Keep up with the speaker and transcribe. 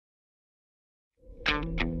What's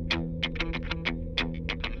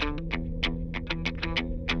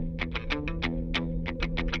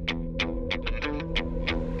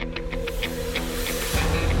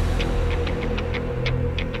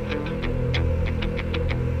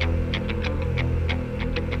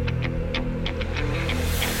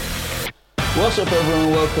up,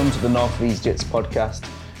 everyone? Welcome to the North of East Jits podcast.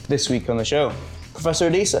 This week on the show, Professor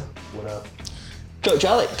Adisa. What up? Coach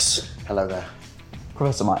Alex. Hello there.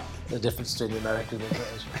 Professor Mike. The difference between the American and the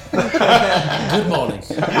British. Good morning.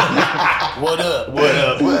 What up? What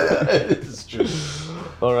up? What up? It's true.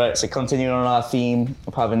 All right, so continuing on our theme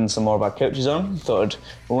of having some more of our coaches on, thought I'd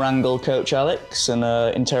wrangle Coach Alex and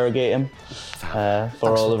interrogate him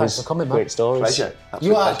for all of his great stories. Pleasure.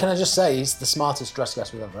 You are, can I just say, he's the smartest dress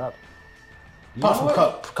guest we've ever had. Apart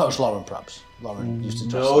from Coach Lauren, perhaps. Lauren used to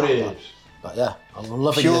dress Noted. like that. But yeah, I'm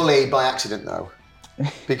loving Purely by accident, though.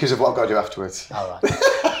 Because of what I've got to do afterwards. All right.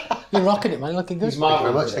 You're rocking it, man. You're looking good. Thank you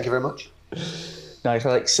very much. Thank you very much. Nice,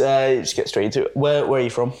 Alex. Just get straight into it. Where are you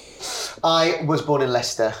from? I was born in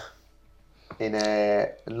Leicester, in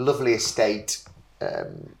a lovely estate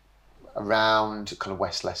around kind of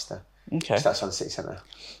West Leicester. Okay. Just outside the city centre.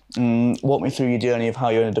 Walk me through your journey of how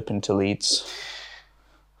you ended up into Leeds.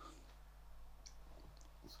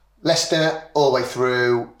 Leicester, all the way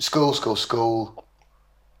through, school.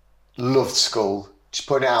 Loved school. Just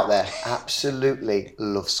putting it out there. Absolutely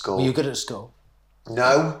loved school. Were you good at school?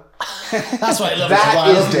 No. That's why I love That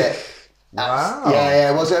it. is it. Wow.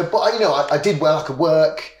 Yeah, it was. But, you know, I did well. I could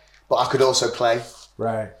work, but I could also play.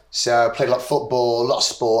 Right. So I played a lot of football, a lot of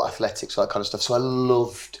sport, athletics, all that kind of stuff. So I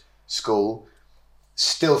loved school.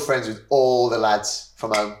 Still friends with all the lads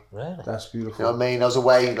from home. Really? That's beautiful. You know what I mean? I was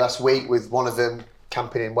away last week with one of them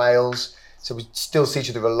camping in Wales. So we still see each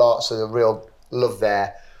other a lot. So there's a real love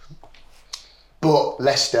there. But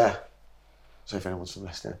Leicester, sorry if anyone's from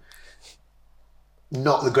Leicester,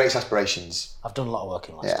 not the greatest aspirations. I've done a lot of work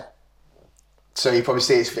in Leicester. Yeah. So you probably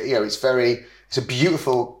see it's a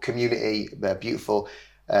beautiful community, a beautiful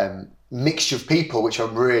mixture of people, which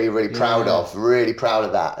I'm really, really proud of. Really proud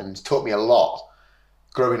of that, and it's taught me a lot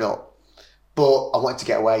growing up. But I wanted to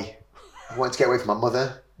get away. I wanted to get away from my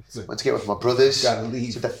mother. I wanted to get away from my brothers. Gotta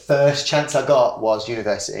leave. So the first chance I got was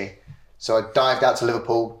university. So I dived out to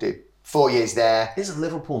Liverpool, did 4 years there. Isn't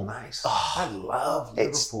Liverpool nice? I love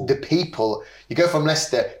It's Liverpool. the people. You go from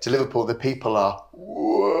Leicester to Liverpool, the people are,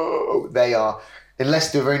 whoa, they are. In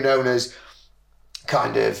Leicester, very known as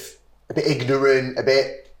kind of a bit ignorant, a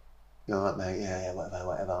bit, you know, like, mate, yeah,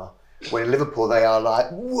 whatever. When in Liverpool, they are like,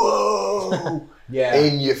 whoa, Yeah.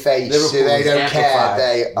 in your face. Liverpool So they is don't care. amplified.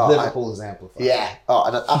 They are. Liverpool is amplified. Yeah. Oh,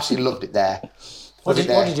 and I absolutely loved it there. What Loved it did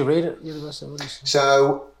there. you read at university? What did you say?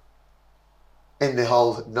 So, in the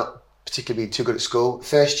whole not particularly being too good at school,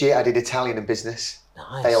 first year I did Italian and business.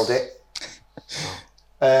 Nice. Failed it.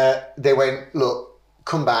 They went, look,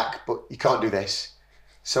 come back, but you can't do this.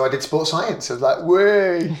 So I did sports science. I was like,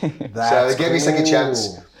 way. So they gave me a second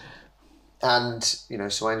chance. And, you know,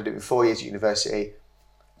 so I ended up with 4 years at university.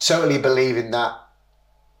 Totally believing that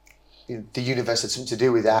the universe had something to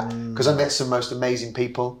do with that. Because I met some most amazing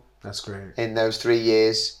people That's great. in those 3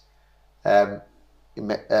 years. I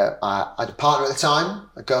had a partner at the time,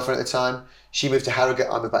 a girlfriend at the time. She moved to Harrogate,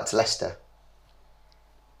 I moved back to Leicester.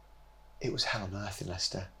 It was hell on earth in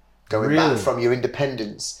Leicester. Going back from your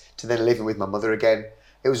independence to then living with my mother again.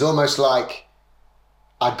 It was almost like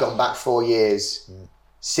I'd gone back 4 years,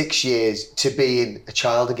 6 years to being a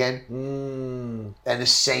child again. And the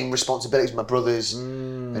same responsibilities with my brothers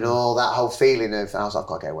and all that whole feeling of, I was like, I've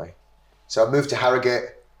got to get away. So I moved to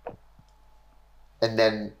Harrogate and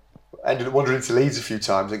then ended up wandering to Leeds a few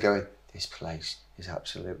times and going, this place is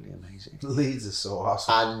absolutely amazing. Leeds is so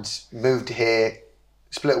awesome. And moved here,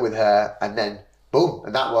 split with her, and then boom.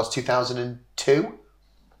 And that was 2002,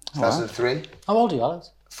 2003. How old are you,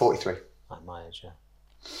 Alex? 43. Like my age, yeah.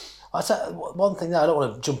 I say one thing that I don't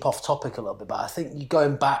want to jump off topic a little bit, but I think you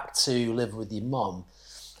going back to live with your mum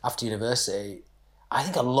after university, I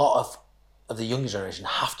think a lot of the younger generation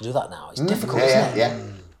have to do that now. It's difficult, isn't it? Yeah.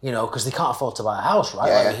 You know, because they can't afford to buy a house, right?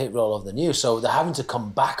 Yeah, like we hit all over the news. So they're having to come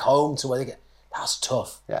back home to where they get. That's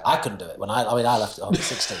tough. Yeah. I couldn't do it when I left at home at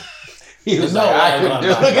 16. He was No like, way I I'm couldn't do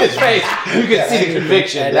it. going Look at his back. face. You can see the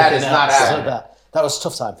conviction. That is not happening. That was a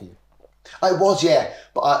tough time for you. It was, yeah.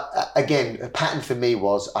 But again, a pattern for me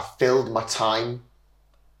was I filled my time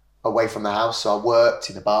away from the house. So I worked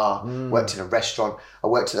in a bar, worked in a restaurant. I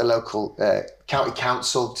worked at the local county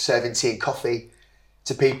council serving tea and coffee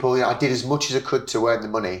to people. You know, I did as much as I could to earn the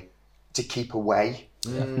money to keep away.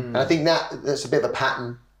 And I think that's a bit of a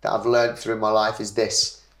pattern that I've learned through my life is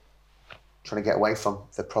this, trying to get away from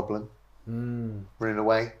the problem, running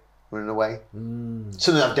away. running away.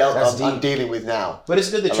 Something I'm dealing with now. But it's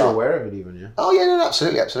good that you're aware of it even, yeah? Oh, yeah, no,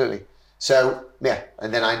 absolutely. So, yeah,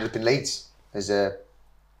 and then I ended up in Leeds as a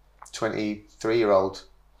 23-year-old.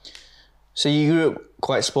 So you grew up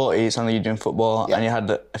quite sporty, it sounded like you were doing football, and you had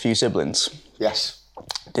a few siblings. Yes.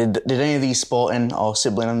 Did any of these sporting or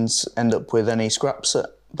siblings end up with any scraps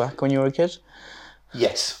back when you were a kid?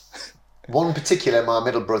 Yes. One particular, my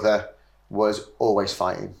middle brother, was always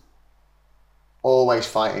fighting. Always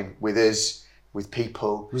fighting with us, with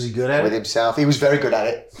people. Was he good at it? With himself. He was very good at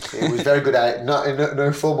it. He was very good at it.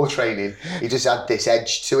 No formal training. He just had this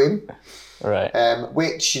edge to him. Right.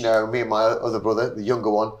 Which, you know, me and my other brother, the younger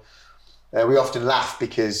one, we often laughed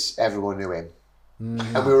because everyone knew him.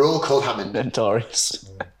 And we were all called Hammond. Notorious.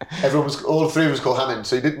 All three of us called Hammond,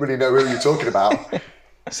 so you didn't really know who you were talking about.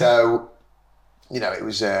 So, you know, it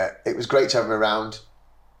was great to have him around.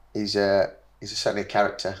 He's certainly a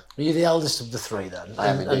character. Are you the eldest of the three then? I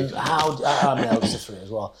am indeed. And I'm the eldest of three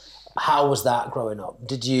as well. How was that growing up?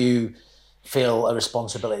 Did you feel a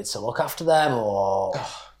responsibility to look after them or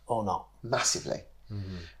not? Massively.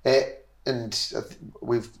 And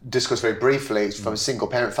we've discussed very briefly, it's from a single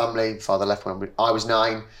parent family. Father left when I was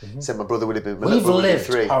 9, so my brother would have been We've lived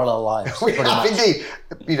 3. parallel lives. We have indeed,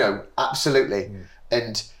 you know, absolutely.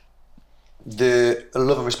 And the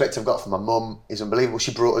love and respect I've got for my mum is unbelievable.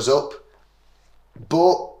 She brought us up,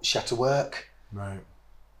 but she had to work. Right.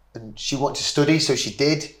 And she wanted to study, so she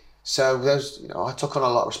did. So there's, you know, I took on a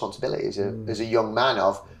lot of responsibility as a young man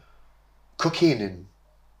of cooking and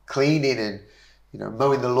cleaning and, you know,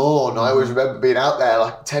 mowing the lawn. I always remember being out there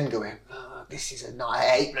like 10 going, this is a night. I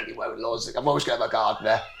hate bloody mowing lawns. I'm always going to have a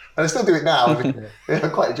gardener. And I still do it now. I mean, I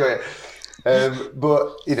quite enjoy it.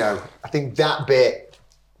 But, you know, I think that bit,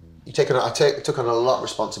 I took on a lot of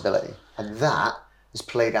responsibility. And that has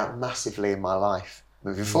played out massively in my life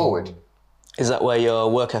moving forward. Is that where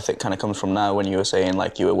your work ethic kind of comes from now when you were saying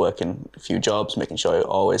like you were working a few jobs, making sure you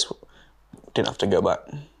always didn't have to go back?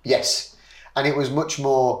 Yes. And it was much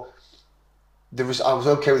more... I was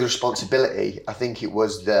okay with the responsibility. I think it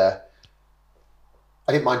was I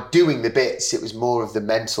didn't mind doing the bits. It was more of the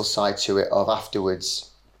mental side to it of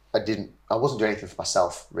afterwards. I wasn't doing anything for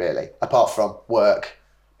myself really, apart from work,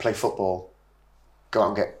 play football, go out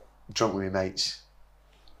and get drunk with my mates.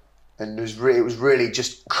 And it was really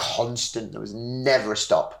just constant. There was never a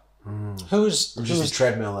stop. Who's a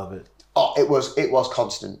treadmill of it? Oh, it was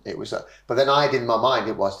constant. It was, but then I had in my mind,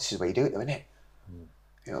 this is where you do it though, isn't it?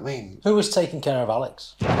 You know what I mean? Who was taking care of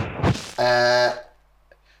Alex?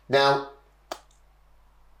 Now,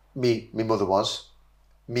 me mother was.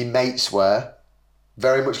 Me mates were.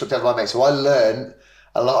 Very much looked after my mates. So I learned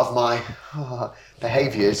a lot of my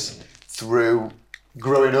behaviours through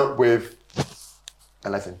growing up with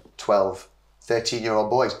 11, 12,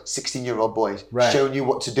 13-year-old boys, 16-year-old boys, showing you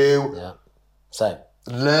what to do. Yeah, same.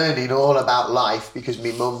 Learning all about life because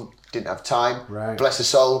me mum didn't have time. Right. Bless her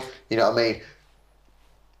soul, you know what I mean?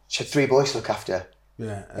 She had 3 boys to look after.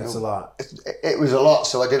 Yeah, that's a lot. It was a lot,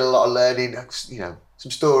 so I did a lot of learning, you know,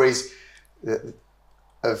 some stories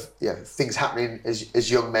of things happening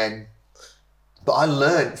as young men. But I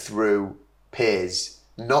learned through peers,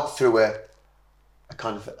 not through a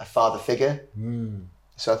kind of a father figure.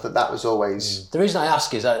 So I thought that was always... The reason I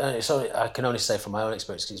ask is, I can only say from my own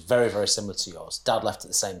experience, because it's very, very similar to yours. Dad left at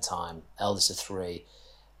the same time, eldest of 3.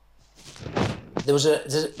 There was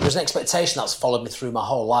an expectation that's followed me through my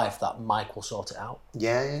whole life that Mike will sort it out.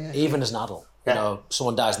 Yeah. Even as an adult. You know,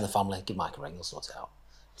 someone dies in the family, give Mike a ring, he'll sort it out.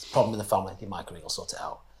 There's a problem in the family, give Mike a ring, he'll sort it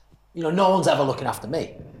out. You know, no one's ever looking after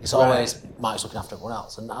me. It's always Mike's looking after everyone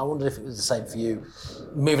else. And I wondered if it was the same for you.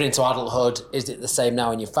 Moving into adulthood, is it the same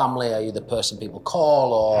now in your family? Are you the person people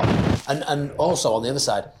call? And also on the other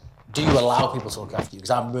side, do you allow people to look after you?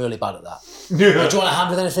 Because I'm really bad at that. Do you want a hand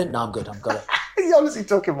with anything? No, I'm good, I've got it. You're honestly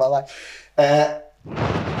talking my life. I'm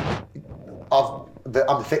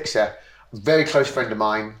the fixer. A very close friend of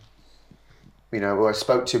mine, you know, who I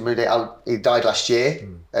spoke to, he died last year,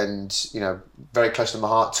 and, you know, very close to my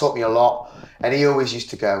heart, taught me a lot. And he always used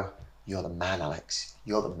to go, "You're the man, Alex.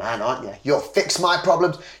 You're the man, aren't you? You'll fix my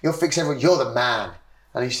problems. You'll fix everyone. You're the man."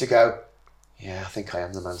 And I used to go, "Yeah, I think I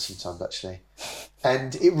am the man sometimes, actually."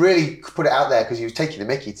 And it really put it out there because he was taking the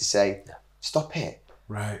mickey to say, "Stop it."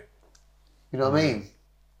 Right. You know what I mean?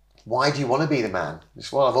 Why do you want to be the man?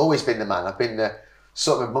 It's, well, I've always been the man. I've been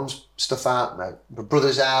sorting my mum's stuff out, my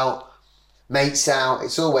brother's out, mates out.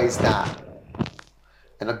 It's always that.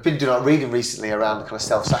 And I've been doing a lot of reading recently around kind of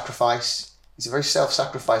self-sacrifice. It's a very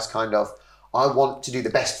self-sacrifice kind of, I want to do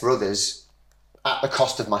the best for others at the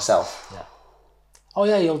cost of myself. Yeah. Oh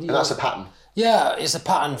yeah, and that's a pattern. Yeah, it's a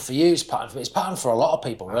pattern for you. It's a pattern for a lot of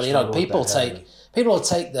people. Really, you know, people take People will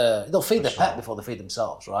they'll feed their pet before they feed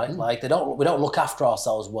themselves, right? Like we don't look after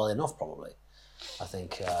ourselves well enough, probably. I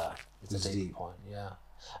think it's a deep point, yeah.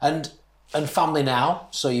 And family now,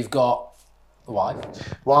 so you've got a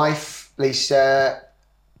wife, Lisa,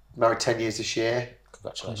 married 10 years this year.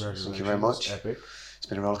 Congratulations. Thank you very much. Epic. It's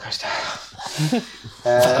been a roller coaster. Love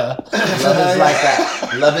is like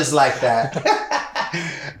that. Love is like that.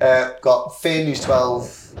 Got Finn, who's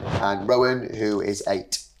 12, and Rowan, who is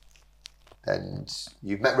 8. And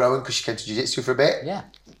you've met Rowan because she came to jiu-jitsu for a bit. Yeah.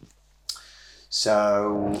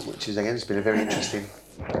 So, which is, again, it's been a very interesting...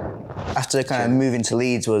 After kind of moving to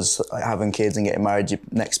Leeds, was like, having kids and getting married your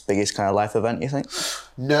next biggest kind of life event, you think?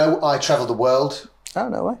 No, I travelled the world. Oh,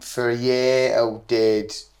 no way. For a year. Went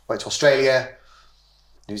to Australia,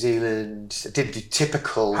 New Zealand. I did the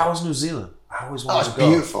typical... How was New Zealand? I always wanted to go.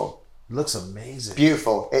 It's beautiful. It looks amazing.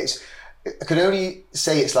 Beautiful. I can only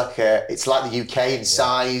say it's like the UK in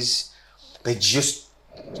size. The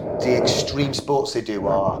extreme sports they do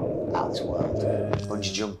are out of this world.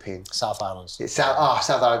 Bungee jumping. South Islands. South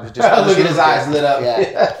Islands. Look at his eyes lit up.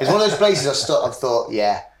 Yeah. It's one of those places I thought,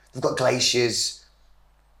 yeah, they've got glaciers.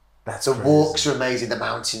 That's the crazy. Walks are amazing. The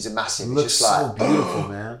mountains are massive. It looks it's just so beautiful,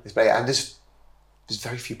 man. It's great. And there's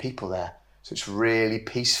very few people there. So it's really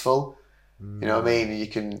peaceful. You know what I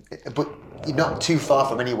mean? But you're not too far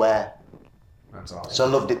from anywhere. That's awesome. So I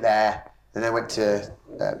loved it there. And then I went to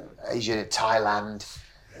Asia, Thailand,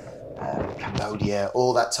 Cambodia,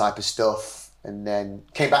 all that type of stuff. And then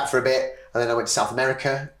came back for a bit. And then I went to South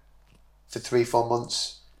America for 3-4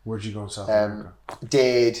 months. Where'd you go in South America?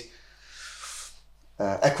 Did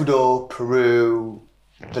Ecuador, Peru,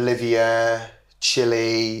 Bolivia,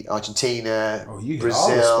 Chile, Argentina, Oh, you hit Brazil.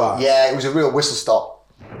 all the spots. Yeah, it was a real whistle stop.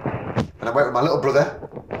 And I went with my little brother,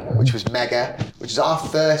 which was mega, which is our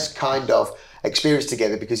first kind of experience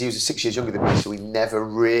together because he was 6 years younger than me, so we never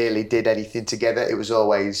really did anything together. It was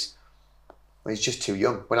always, he's just too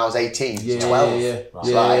young. When I was 18, he was 12. Yeah.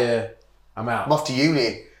 I'm out. I'm off to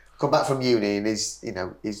uni, come back from uni, and he's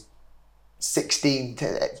 16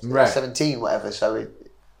 to 17, whatever. So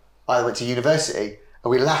I went to university,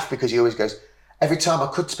 and we laughed because he always goes, every time I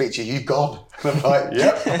could speak to you, you've gone. And I'm like,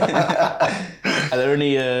 yep. Are there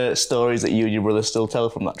any stories that you and your brother still tell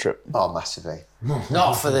from that trip? Oh, massively.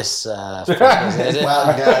 Not for this. Is it?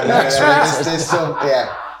 Well,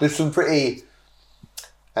 there's some pretty.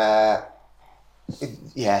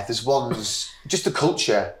 There's ones. Just the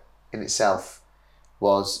culture in itself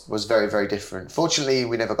was very, very different. Fortunately,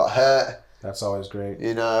 we never got hurt. That's always great.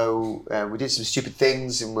 You know, we did some stupid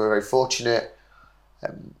things, and we were very fortunate.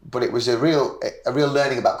 But it was a real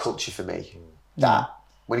learning about culture for me. That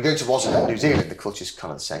when you go to Wasm, New Zealand, the culture's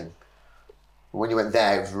kind of the same. When you went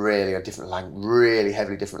there, it was really a different really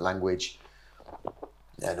heavily different language,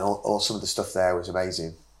 and all some of the stuff there was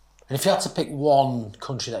amazing. And if you had to pick one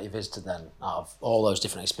country that you visited, then out of all those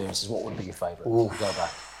different experiences, what would be your favourite? Go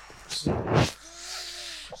back.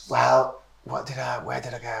 Well, where did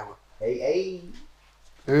I go? Hey.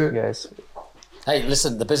 Guys. Hey,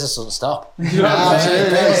 listen, the business doesn't stop. We're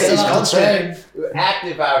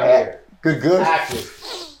active out here. Good. Active.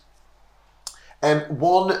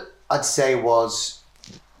 One I'd say was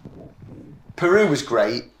Peru was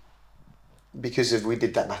great because we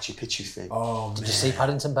did that Machu Picchu thing. Oh, man. Did you see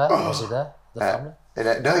Paddington Bear? Was he there? The family?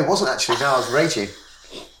 No, he wasn't actually. No, I was raging.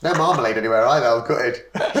 No marmalade anywhere either. I was gutted.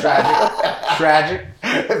 Tragic.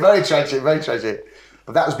 Very tragic.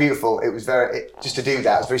 But that was beautiful. It was just to do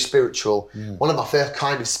that, it was very spiritual. One of my first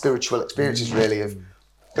kind of spiritual experiences, really, of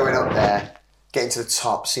going up there, getting to the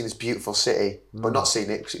top, seeing this beautiful city, but not seeing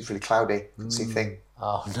it because it was really cloudy. Couldn't see a thing.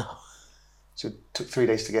 Oh, no. So it took 3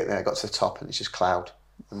 days to get there. I got to the top and it's just cloud.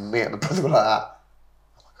 And me and my brother were like that.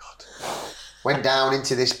 Oh my God. Went down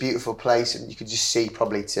into this beautiful place and you could just see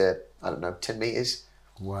probably to, 10 metres.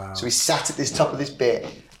 Wow. So we sat at this top of this bit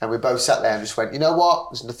and we both sat there and just went, you know what?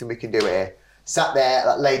 There's nothing we can do here. Sat there,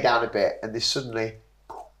 laid down a bit, and this suddenly,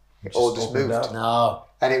 it all just moved. Up. No.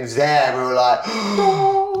 And it was there, and we were like,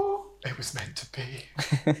 oh, it was meant to be.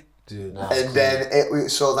 Dude. And then we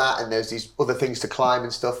saw that, and there's these other things to climb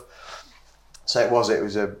and stuff. So it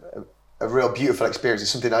was a real beautiful experience.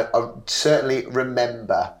 It's something I certainly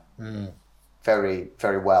remember very,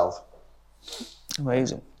 very well.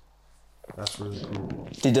 Amazing. That's really cool.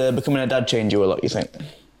 Did becoming a dad change you a lot, you think?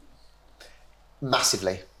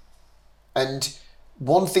 Massively. And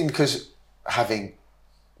one thing, because having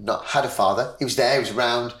not had a father, he was there, he was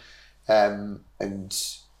around, and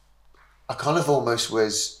I kind of almost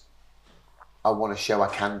was, I want to show I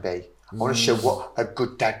can be. I want to show what a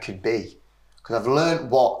good dad can be. Because I've learned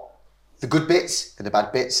what the good bits and the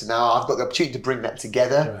bad bits, and now I've got the opportunity to bring that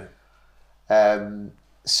together. Right.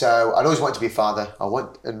 So I'd always wanted to be a father.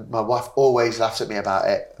 And my wife always laughs at me about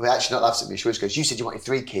it. I mean, actually not laughs at me, she always goes, you said you wanted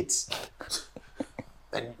 3 kids.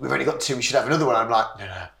 And we've only got 2, we should have another one. I'm like,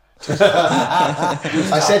 no.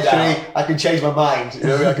 I said to me, I can change my mind. You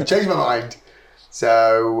know, I can change my mind.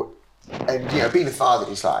 So, and being a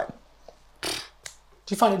father is like... Do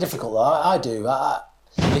you find it difficult though? I do.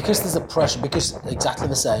 Because there's a pressure, because exactly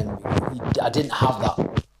the same, I didn't have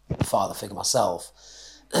that father figure myself.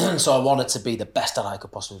 So I wanted to be the best that I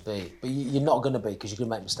could possibly be. But you're not going to be, because you're going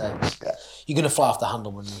to make mistakes. Yeah. You're going to fly off the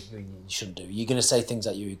handle when you shouldn't do. You're going to say things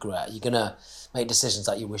that you regret. You're going to make decisions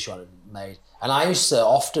that you wish you hadn't made. And I used to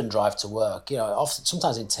often drive to work, often,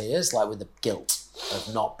 sometimes in tears, like with the guilt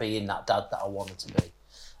of not being that dad that I wanted to be.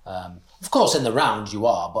 Of course, in the round you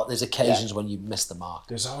are, but there's occasions when you miss the mark.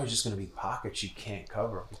 There's always just going to be pockets you can't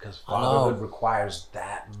cover because fatherhood requires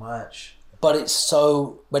that much. But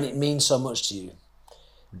when it means so much to you,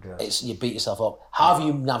 you beat yourself up. How have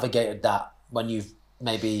you navigated that when you've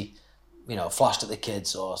maybe, flashed at the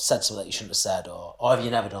kids or said something that you shouldn't have said, or have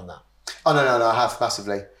you never done that? Oh, no, I have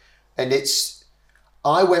massively. And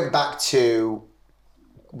I went back to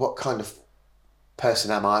what kind of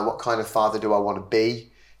person am I? What kind of father do I want to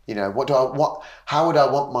be? How would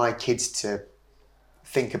I want my kids to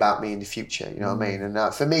think about me in the future? You know what I mean?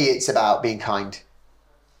 And for me, it's about being kind.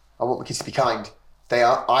 I want my kids to be kind.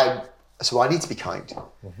 So I need to be kind.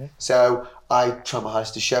 Mm-hmm. So I try my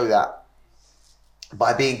hardest to show that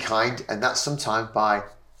by being kind, and that's sometimes by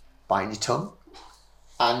biting your tongue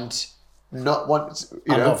and not want.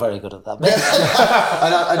 I'm not very good at that.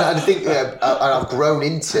 and I think I've grown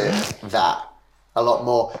into that a lot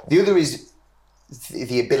more. The other is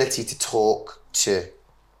the ability to talk to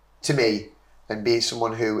me and be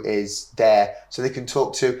someone who is there so they can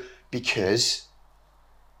talk to, because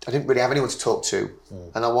I didn't really have anyone to talk to,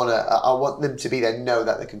 and I want them to be there, know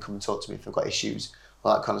that they can come and talk to me if they've got issues,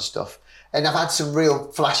 all that kind of stuff. And I've had some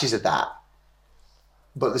real flashes of that,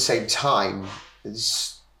 but at the same time,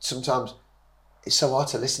 sometimes it's so hard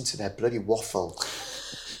to listen to their bloody waffle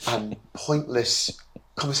and pointless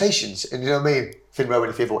conversations. And you know what I mean? Finn Rowan,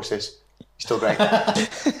 if you ever watch this, you're still great. But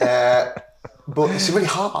it's really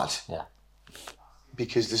hard. Yeah.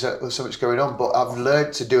 Because there's so much going on. But I've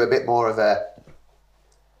learned to do a bit more of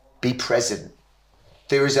be present.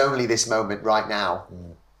 There is only this moment right now.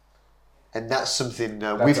 And that's something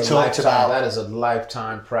we've talked about. That is a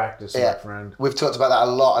lifetime practice, my friend. We've talked about that a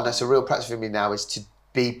lot, and that's a real practice for me now, is to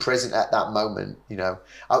be present at that moment.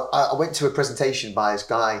 I went to a presentation by this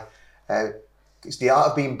guy. It's The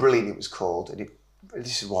Art of Being Brilliant, it was called. And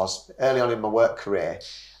this was early on in my work career.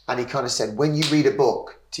 And he kind of said, when you read a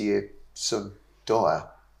book to your son, daughter,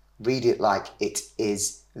 read it like it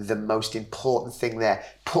is the most important thing there.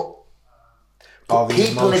 Put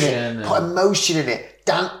people in it, put emotion in it,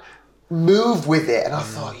 move with it. And I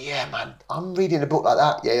thought, yeah, man, I'm reading a book like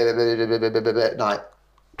that. At night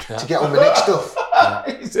to get on the next stuff.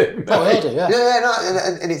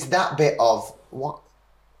 And it's that bit of what.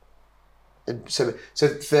 And so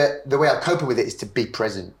for the way I'm coping with it is to be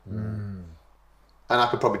present. And I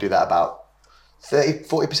could probably do that about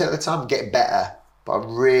 30-40% of the time. I'm getting better, but I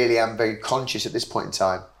really am very conscious at this point in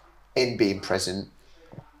time in being present.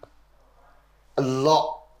 A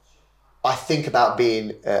lot I think about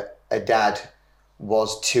being a dad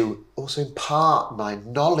was to also impart my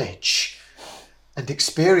knowledge and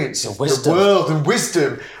experience of the world and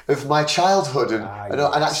wisdom of my childhood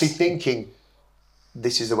and actually thinking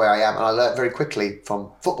this is the way I am. And I learned very quickly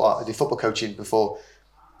from football. I did football coaching before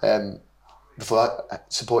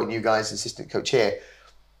supporting you guys, assistant coach here.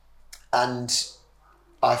 And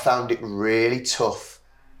I found it really tough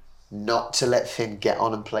not to let Finn get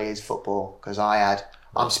on and play his football, because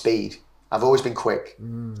I'm speed. I've always been quick.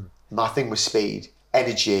 My thing was speed,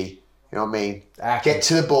 energy, you know what I mean? Get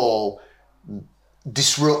to the ball,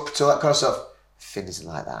 disrupt, all that kind of stuff. Finn isn't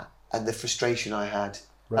like that. And the frustration I had.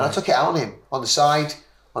 Right. And I took it out on him, on the side,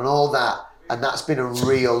 on all that. And that's been a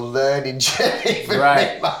real learning journey for me.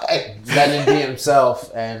 Letting him be himself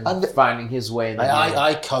and finding his way in the game.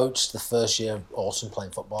 I coached the first year of Orson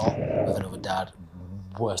playing football with another dad.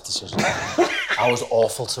 Worst decision. I was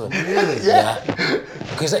awful to him. Really? Yeah.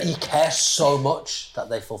 Because he cares so much that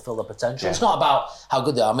they fulfill their potential. Yeah. It's not about how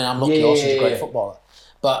good they are. I mean, I'm lucky Orson's a great footballer.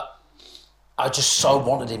 But I just so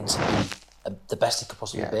wanted him to be the best he could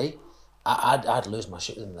possibly be. I'd lose my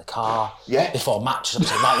shit with him in the car. Yeah. Before matches, I'm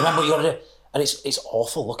saying, remember what you got to do? And it's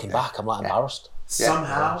awful looking back. I'm like embarrassed.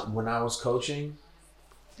 Somehow, when I was coaching,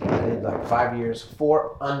 I did like 5 years,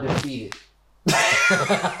 4 undefeated.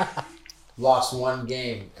 Lost 1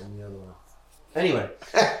 game and the other one. Anyway,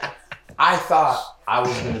 I thought I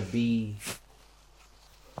was going to be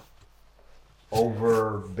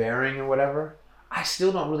overbearing or whatever. I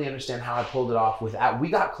still don't really understand how I pulled it off without. We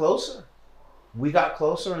got closer. We got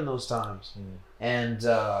closer in those times. And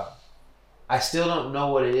I still don't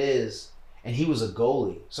know what it is. And he was a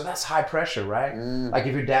goalie. So that's high pressure, right? Like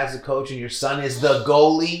if your dad's the coach and your son is the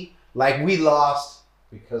goalie, like we lost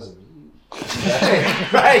because of you.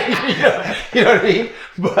 Right? You know what I mean?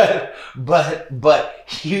 But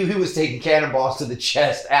he was taking cannonballs to the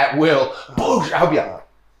chest at will. Boosh! I'll be like,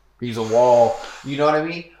 he's a wall. You know what I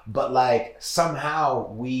mean? But like somehow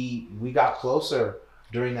we got closer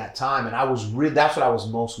during that time, and that's what I was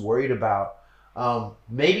most worried about.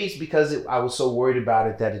 Maybe it's because I was so worried about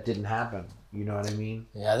it that it didn't happen. You know what I mean?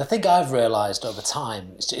 Yeah, the thing I've realised over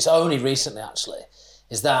time, it's only recently actually,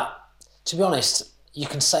 is that, to be honest, you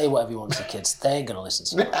can say whatever you want to kids, they ain't going to listen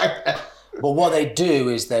to you. But what they do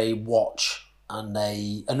is they watch, and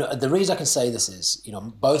the reason I can say this is,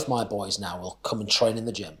 both my boys now will come and train in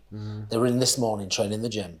the gym. They were in this morning training in the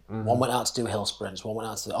gym. One went out to do hill sprints, one went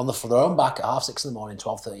out to for their own back at 6:30 in the morning,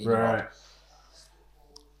 12:30. Right.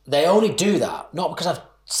 They only do that, not because I've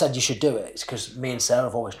said you should do it, it's because me and Sarah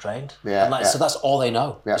have always trained. So that's all they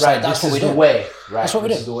know. Yeah. So right, that's what we do. The way. Right. That's what we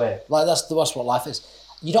do. This is the way. Like that's what life is.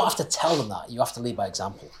 You don't have to tell them that. You have to lead by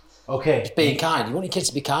example. Okay. Just being kind. You want your kids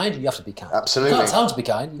to be kind, you have to be kind. Absolutely. You can't tell them to be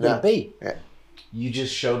kind. You've got to be. Yeah. You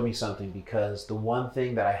just showed me something, because the one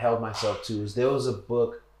thing that I held myself to is there was a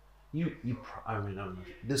book.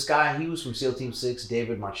 This guy, he was from SEAL Team 6,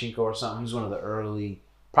 David Marchenko or something. He was one of the early,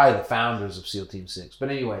 probably the founders of SEAL Team 6. But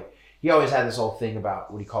anyway, he always had this whole thing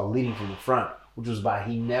about what he called leading from the front, which was by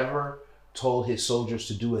he never told his soldiers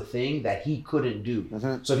to do a thing that he couldn't do.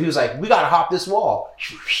 So if he was like, we got to hop this wall,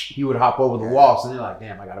 he would hop over the wall. So they're like,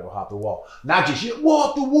 damn, I got to go hop the wall. Not just,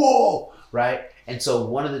 walk the wall, right? And so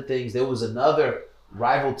one of the things, there was another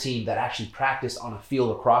rival team that actually practiced on a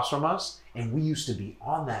field across from us, and we used to be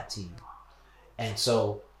on that team. And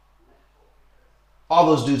so all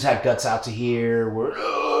those dudes had guts out to here.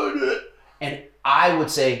 And I would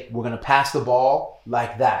say, we're going to pass the ball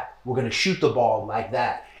like that. We're going to shoot the ball like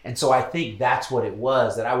that. And so I think that's what it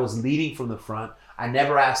was, that I was leading from the front. I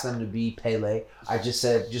never asked them to be Pele. I just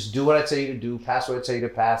said, just do what I tell you to do, pass what I tell you to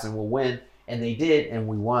pass, and we'll win. And they did, and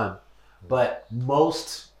we won. But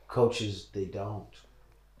most coaches, they don't.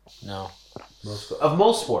 No.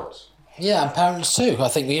 Most sports. Yeah, and parents too. I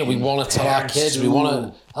think we want to tell our kids, we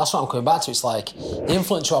want to. That's what I'm coming back to. It's like the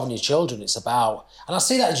influence you have on your children. It's about, and I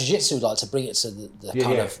see that in jiu-jitsu, like to bring it to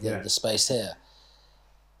the space here.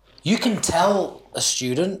 You can tell a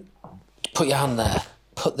student, put your hand there,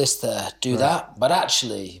 put this there, do that, but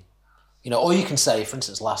actually, or you can say, for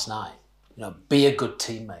instance, last night, be a good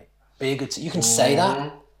teammate. Be a good. You can say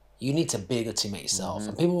that. You need to be a good teammate yourself,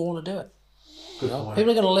 and people will want to do it. People are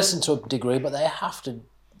going to listen to a degree, but they have to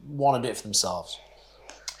want to do it for themselves.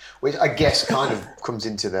 Which I guess kind of comes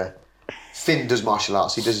into Finn does martial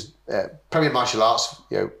arts. He does Premier Martial Arts,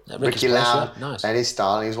 Ricky Lamb and his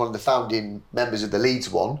style. And he was one of the founding members of the Leeds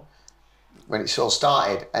one when it all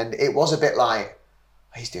started. And it was a bit like,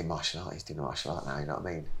 he's doing martial art now, you know what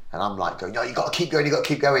I mean? And I'm like going, no, you got to keep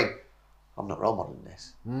going. I'm not role modeling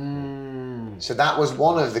this. So that was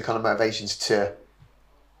one of the kind of motivations to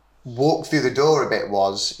walk through the door a bit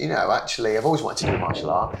was, actually, I've always wanted to do martial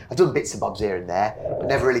art. I've done bits and bobs here and there, but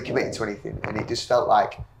never really committed to anything. And it just felt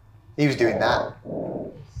like he was doing that.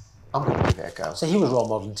 I'm going to give it a go. So he was role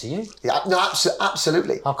modeling to you? Yeah, no,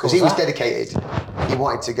 absolutely. Because he was dedicated. He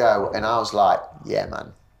wanted to go, and I was like, yeah,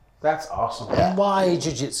 man. That's awesome. Yeah. And why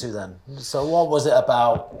jiu-jitsu then? So what was it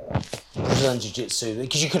about Brazilian jiu-jitsu?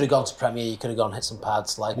 Because you could have gone to Premier, you could have gone and hit some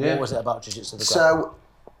pads. What was it about jiu-jitsu? So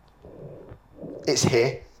it's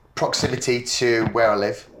here. Proximity to where I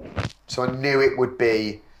live. So I knew it would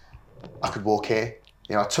be, I could walk here.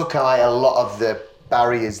 I took away a lot of the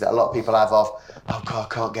barriers that a lot of people have of, oh God,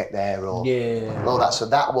 I can't get there, or all that. So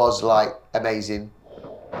that was like amazing.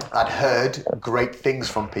 I'd heard great things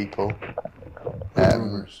from people.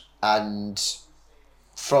 And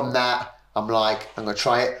from that, I'm like, I'm going to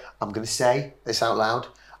try it. I'm going to say this out loud.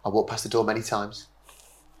 I walked past the door many times.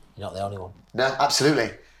 You're not the only one. No,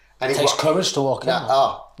 absolutely. And it takes courage to walk in.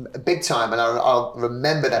 Big time. And I'll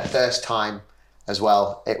remember that first time as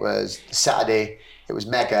well. It was Saturday. It was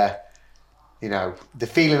mega. The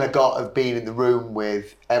feeling I got of being in the room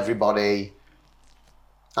with everybody,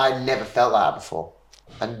 I never felt that before.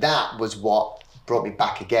 And that was what brought me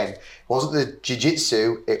back again. It wasn't the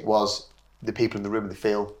jiu-jitsu, it was the people in the room and the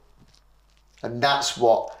feel. And that's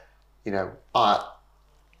what, I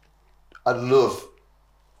love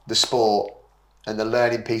the sport. And the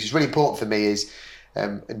learning piece is really important for me is,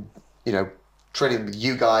 training with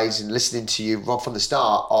you guys and listening to you right from the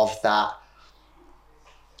start of that,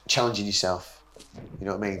 challenging yourself. You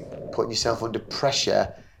know what I mean? Putting yourself under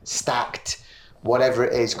pressure, stacked, whatever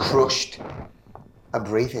it is, crushed, and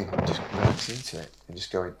breathing, just relaxing into it, and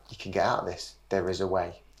just going, you can get out of this. There is a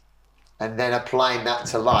way. And then applying that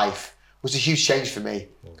to life was a huge change for me,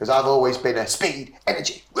 because I've always been a speed,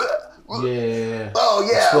 energy, yeah. Oh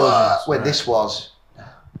yeah, Explosions, when right. this was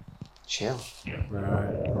chill.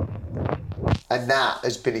 Right. And that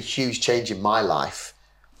has been a huge change in my life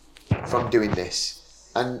from doing this.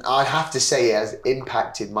 And I have to say it has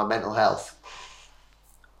impacted my mental health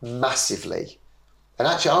massively. And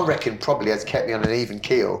actually I reckon probably has kept me on an even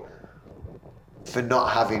keel for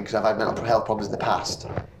not having, because I've had mental health problems in the past,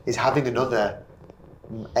 is having another,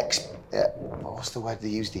 what's the word they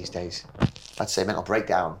use these days? I'd say mental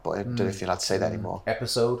breakdown, but I don't know if you're allowed to say that anymore.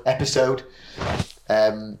 Episode.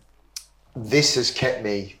 This has kept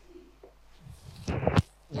me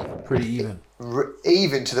pretty even.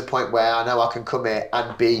 Even to the point where I know I can come here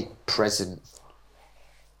and be present,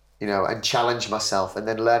 you know, and challenge myself and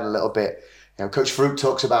then learn a little bit. You know, Coach Fruit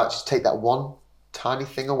talks about just take that one tiny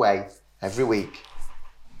thing away every week.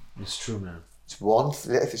 It's true, man. It's one.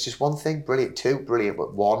 If it's just one thing, brilliant. Two, brilliant.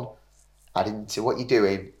 But one, add into what you're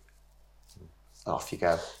doing, off you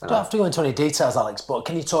go. You don't have to go into any details, Alex, but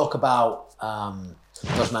can you talk about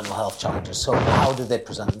those mental health challenges? So how do they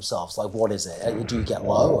present themselves? Like, what is it? Do you get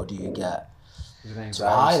low or do you get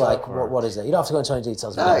high? Like, what is it? You don't have to go into any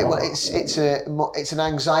details. No, well, it's an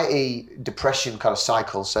anxiety, depression kind of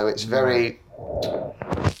cycle. So it's very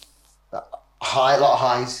high, a lot of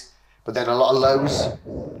highs, but then a lot of lows,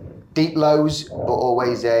 deep lows, but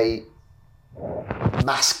always a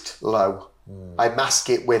masked low. I mask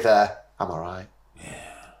it with a, I'm all right. Yeah.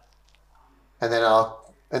 And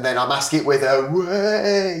then I mask it with a,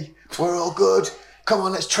 way, we're all good. Come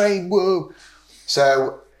on, let's train, woo.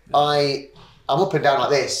 So I'm up and down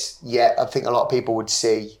like this, yet I think a lot of people would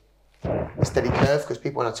see a steady curve, because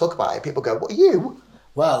people, when I talk about it, people go, what are you?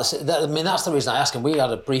 Well, that's the reason I asked him. We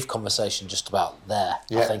had a brief conversation just about there,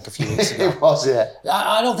 I think, a few weeks ago. It was, yeah.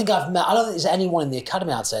 I don't think there's anyone in the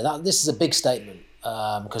academy I'd say that. This is a big statement,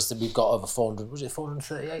 because we've got over 400, was it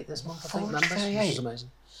 438 this month, I think, members, which is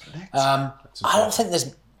amazing. I don't think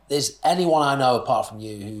there's anyone I know apart from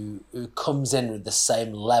you who comes in with the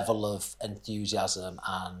same level of enthusiasm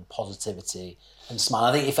and positivity and smile.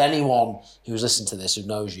 I think if anyone who's listened to this who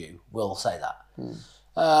knows you will say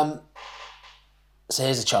that. So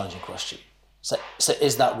here's a challenging question. So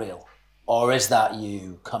is that real? Or is that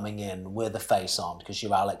you coming in with a face on because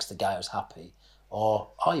you're Alex, the guy who's happy? Or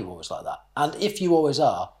are you always like that? And if you always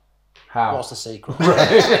are, how? What's the secret?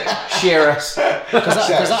 Share us. Because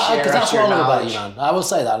that's what I love about you, man. I will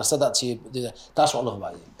say that, and I said that to you. That's what I love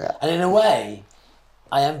about you. Yeah. And in a way,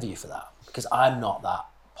 I envy you for that, because I'm not that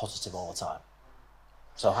positive all the time.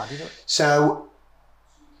 So how do you do it? So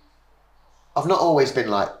I've not always been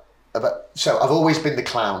like, so I've always been the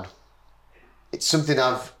clown. It's something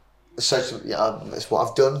it's what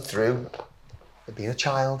I've done through being a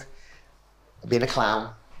child, being a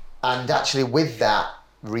clown. And actually with that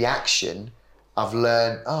reaction, I've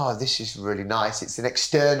learned, oh, this is really nice. It's an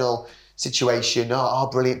external situation. Oh,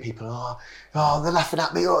 brilliant people. Oh, they're laughing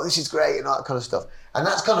at me. Oh, this is great, and all that kind of stuff. And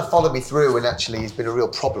that's kind of followed me through, and actually has been a real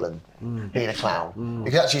problem being a clown.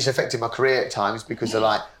 Because actually it's affected my career at times, because they're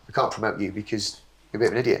like, we can't promote you because you're a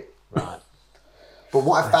bit of an idiot. Right. But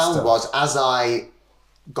what I found was, as I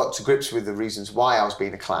got to grips with the reasons why I was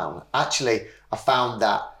being a clown, actually I found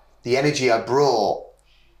that the energy I brought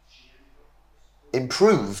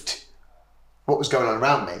improved what was going on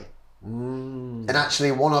around me. And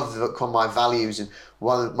actually one of my values and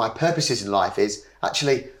one of my purposes in life is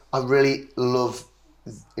actually I really love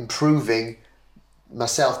improving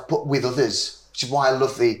myself, but with others, which is why I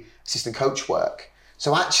love the assistant coach work.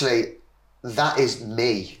 So actually that is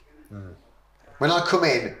me. When I come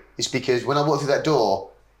in, it's because when I walk through that door,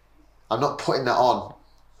 I'm not putting that on.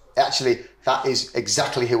 Actually, that is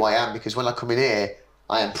exactly who I am, because when I come in here,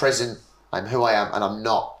 I am present, I'm who I am, and I'm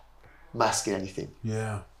not masking anything.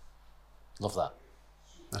 Yeah. Love that.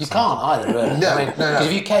 You can't either, really. No, I mean, no. Because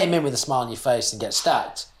if you came in with a smile on your face and get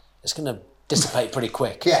stacked, it's going to dissipate pretty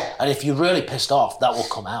quick. Yeah. And if you're really pissed off, that will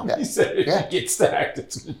come out. Yeah. You said if you get stacked,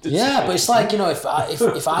 it's going to Yeah, but it's like, you know, if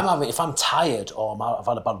I'm tired, or I've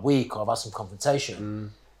had a bad week, or I've had some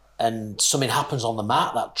confrontation, and something happens on the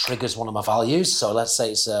mat that triggers one of my values. So let's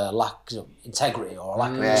say it's a lack of integrity, or a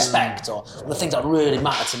lack of respect, or the things that really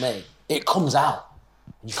matter to me. It comes out.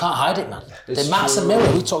 You can't hide it, man. The mat's a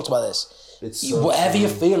mirror. We talked about this. Whatever you're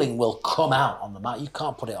feeling will come out on the mat. You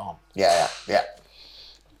can't put it on. Yeah.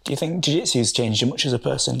 Do you think jiu-jitsu's changed you much as a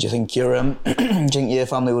person? Do you think your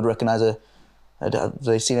family would recognise have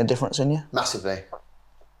they seen a difference in you? Massively.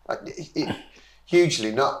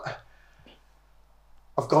 hugely.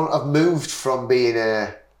 I've moved from being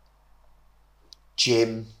a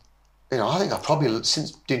gym. I think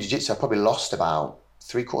since doing jiu-jitsu, I've probably lost about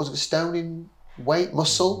 3/4 of a stone in weight,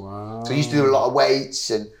 muscle. Wow. So I used to do a lot of weights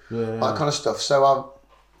and that kind of stuff. So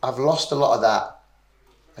I've lost a lot of that.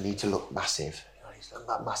 I need to look massive. I need to look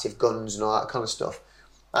like massive guns and all that kind of stuff.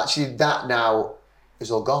 Actually, that now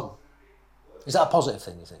is all gone. Is that a positive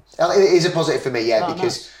thing, you think? It is a positive for me, yeah,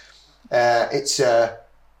 because it's a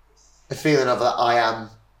feeling of that I am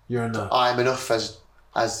enough as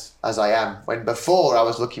I am. When before I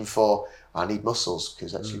was looking for, I need muscles,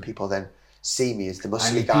 because actually people then see me as the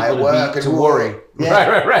muscly guy at work to worry.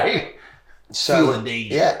 Yeah. Right. So Feel the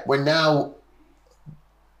danger. yeah, when now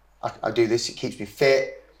I do this, it keeps me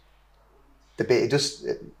fit. The bit it does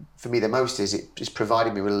for me the most is it's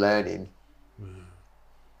providing me with learning.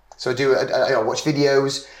 So I watch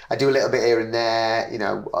videos. I do a little bit here and there.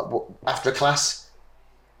 After a class,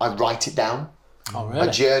 I write it down. Oh, really?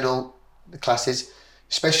 I journal the classes,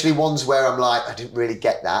 especially ones where I'm like, I didn't really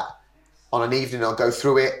get that. On an evening, I'll go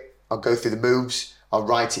through it. I'll go through the moves. I'll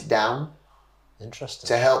write it down. Interesting.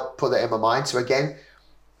 To help put that in my mind. So again,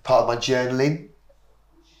 part of my journaling,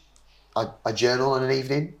 I journal on an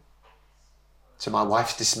evening. To my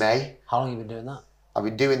wife's dismay. How long have you been doing that? I've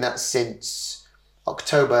been doing that since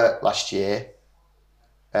October last year,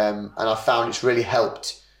 and I found it's really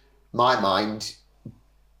helped my mind,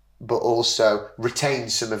 but also retain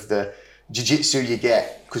some of the jiu-jitsu you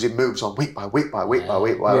get, because it moves on week by week by week by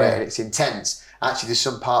week by week, and it's intense. Actually, there's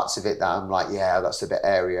some parts of it that I'm like, yeah, that's a bit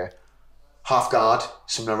area. Half guard,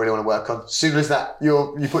 something I really want to work on. As soon as that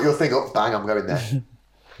you put your thing up, bang, I'm going there.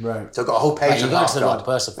 Right. So I've got a whole page You're on going half to the guard. wrong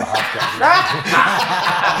person for half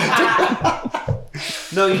guard.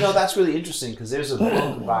 No, that's really interesting, because there's a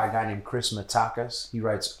book by a guy named Chris Matakas. He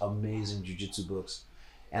writes amazing jiu-jitsu books.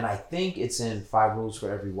 And I think it's in 5 Rules for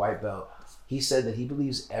Every White Belt. He said that he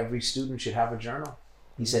believes every student should have a journal.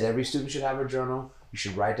 He said every student should have a journal. You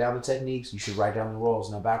should write down the techniques. You should write down the roles.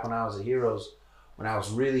 Now, back when I was at Heroes, when I was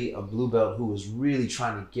really a blue belt who was really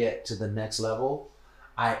trying to get to the next level,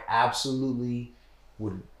 I absolutely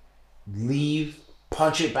would leave,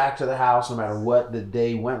 punch it back to the house, no matter what the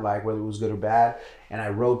day went like, whether it was good or bad, and I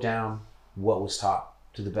wrote down what was taught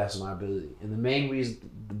to the best of my ability. And the main reason,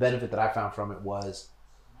 the benefit that I found from it was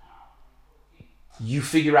you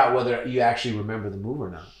figure out whether you actually remember the move or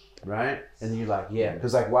not, right? And then you're like, yeah,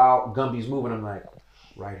 because like while Gumby's moving, I'm like,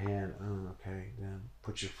 right hand, okay, then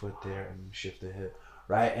put your foot there and shift the hip,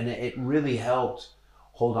 right? And it really helped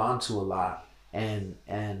hold on to a lot.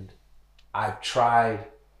 And I've tried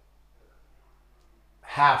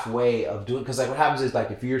halfway of doing, because like what happens is,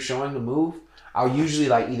 like if you're showing the move, I'll usually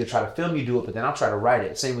like either try to film you do it, but then I'll try to write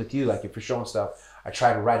it. Same with you, like if you're showing stuff, I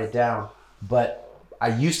try to write it down. But I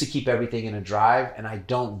used to keep everything in a drive, and I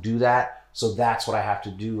don't do that. So that's what I have to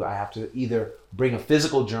do. I have to either bring a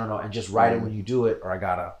physical journal and just write it when you do it, or I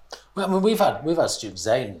gotta. Well, I mean, we've had students,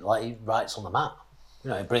 Zane, like he writes on the map. He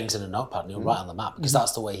brings in a notepad and he'll write on the map, because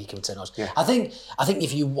that's the way he can retain knowledge. Yeah. I think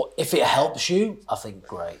if it helps you, I think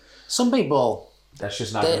great. Some people, that's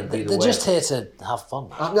just not going to be the way. They're just here to have fun.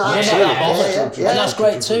 No, absolutely. And that's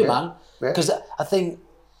great too, man. Because I think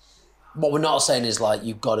what we're not saying is like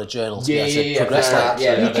you've got a journal to be able to progress.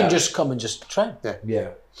 You can just come and just train.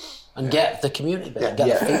 Yeah. And get the community bit, and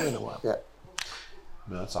get the feeling of it. Yeah.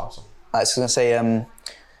 No, that's awesome. I was going to say, it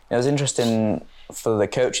was interesting for the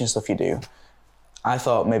coaching stuff you do. I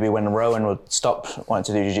thought maybe when Rowan would stop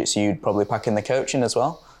wanting to do jiu-jitsu, you'd probably pack in the coaching as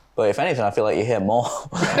well. But if anything, I feel like you hear more.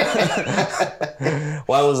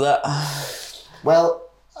 Why was that? Well,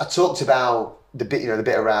 I talked about the bit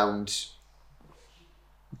around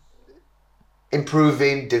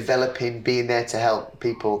improving, developing, being there to help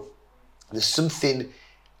people. There's something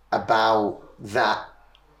about that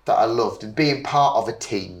I loved, and being part of a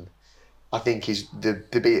team, I think is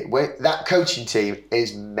that coaching team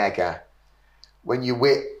is mega. When you're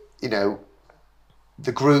with,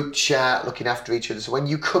 the group chat, looking after each other. So when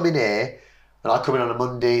you come in here, and I come in on a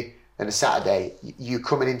Monday and a Saturday, you're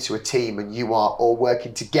coming into a team and you are all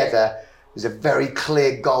working together. There's a very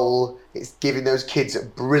clear goal. It's giving those kids a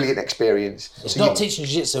brilliant experience. It's not teaching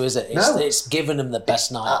jiu-jitsu, is it? It's giving them the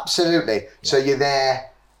best night. Absolutely. Yeah. So you're there,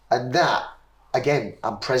 and that, again,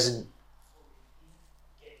 I'm present.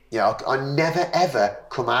 I never ever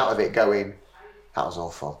come out of it going, that was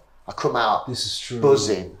awful. I come out this is true.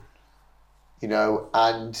 Buzzing,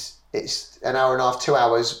 and it's an hour and a half, 2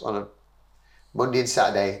 hours on a Monday and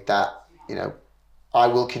Saturday that, I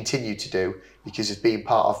will continue to do because of being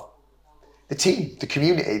part of the team, the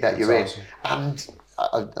community that you're awesome. In. And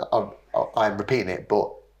I'm repeating it,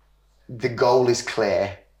 but the goal is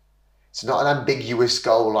clear. It's not an ambiguous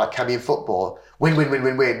goal like can be in football.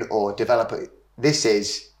 Win, or develop it. This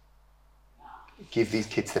is give these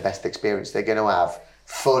kids the best experience. They're going to have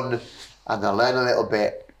fun and they'll learn a little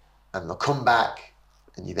bit and they'll come back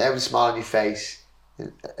and you're there with a smile on your face.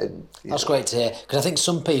 That's great to hear, because I think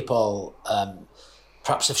some people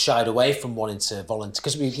perhaps have shied away from wanting to volunteer,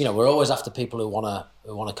 because we're always after people who want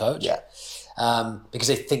to coach. Yeah. Because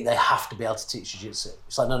they think they have to be able to teach jiu-jitsu.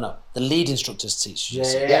 It's like, no. The lead instructors teach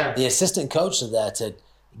jiu-jitsu. Yeah. The assistant coaches are there to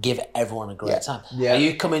give everyone a great time. Yeah. Are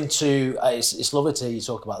you coming to, it's lovely to hear you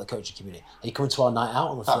talk about the coaching community. Are you coming to our night out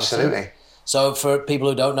on the 13th? Absolutely. So for people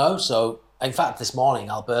who don't know, in fact, this morning,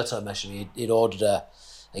 Alberto messaged me, he'd ordered a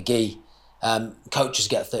gi. Coaches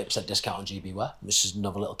get a 30% discount on GB Wear, which is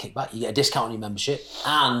another little kickback. You get a discount on your membership,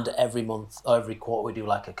 and every month or every quarter we do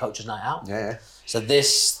like a coach's night out. Yeah. So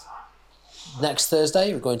this next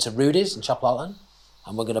Thursday we're going to Rudy's in Chapel Outland,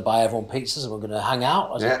 and we're going to buy everyone pizzas and we're going to hang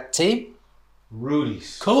out as a team.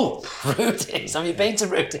 Rudy's. Cool. Rudy's. Have you been to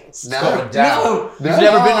Rudy's? No. You've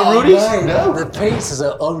never been to Rudy's? No. The pizzas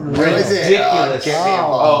are unreal. Where is it? Ridiculous. Get me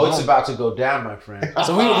involved. It's about to go down, my friend.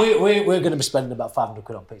 So we're going to be spending about 500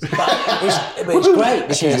 quid on pizza. But it's great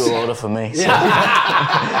because Usual order for me. So.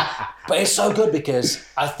 But it's so good because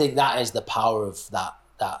I think that is the power of that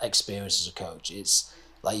experience as a coach. It's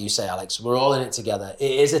like you say, Alex, we're all in it together.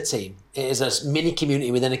 It is a team. It is a mini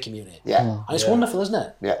community within a community. Yeah. And it's wonderful, isn't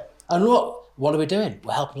it? Yeah. And look, what are we doing?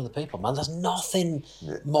 We're helping other people, man. There's nothing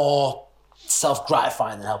more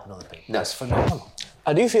self-gratifying than helping other people. No. It's phenomenal.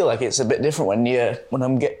 I do feel like it's a bit different when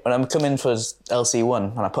I'm coming for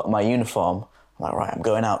LC1 and I put on my uniform. I'm like, right, I'm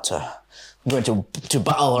going to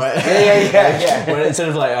battle, right? Yeah. When instead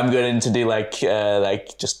of like I'm going in to do like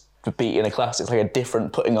just repeating a class, it's like a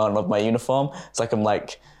different putting on of my uniform. It's like I'm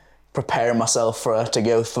like preparing myself to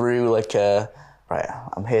go through like right,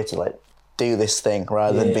 I'm here to like do this thing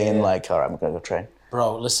rather than being like, all right, I'm going to go train.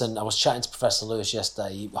 Bro, listen, I was chatting to Professor Lewis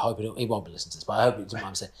yesterday. I hope he won't be listening to this, but I hope he doesn't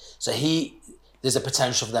mind me saying. So there's a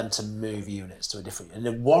potential for them to move units to a different.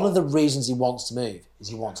 And one of the reasons he wants to move is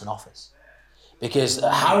he wants an office. Because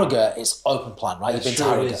at Harrogate, it's open plan, right? You've been to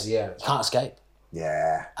Harrogate. Yeah. You can't escape.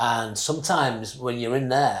 Yeah. And sometimes when you're in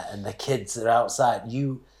there and the kids are outside,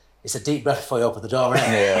 it's a deep breath before you open the door,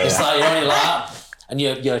 isn't it? It's like you're only like that, and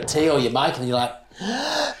your tea or your mic, and you're like,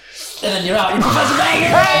 and then you're out, you're Professor Megan,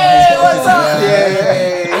 hey, what's up?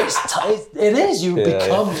 It is, you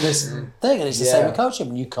become this thing, and it's the same with coaching.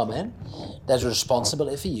 When you come in, there's a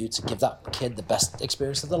responsibility for you to give that kid the best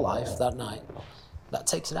experience of their life that night. That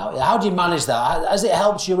takes it out. How do you manage that? Has it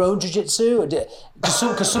helped your own jiu-jitsu?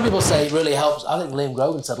 Because some people say it really helps. I think Liam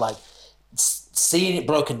Grogan said like seeing it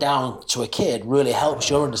broken down to a kid really helps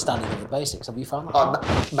your understanding of the basics. Have you found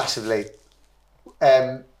that? Massively.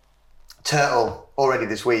 Turtle already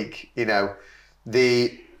this week. You know,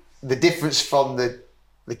 the difference from the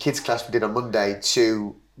kids class we did on Monday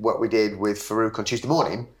to what we did with Farouk on Tuesday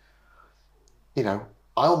morning. You know,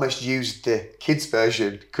 I almost used the kids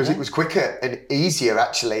version because it was quicker and easier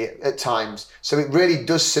actually at times. So it really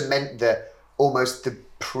does cement the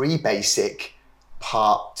pre-basic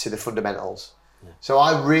part to the fundamentals. Yeah. So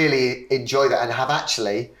I really enjoy that and have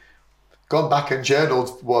actually gone back and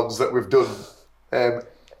journaled ones that we've done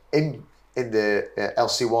in the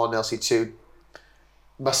LC1, LC2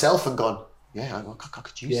 myself and gone, I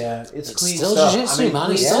could use it. Yeah, it's clean still stuff. jiu-jitsu,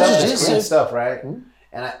 man. It's clean still stuff. jiu-jitsu. Clean stuff, right? Mm-hmm.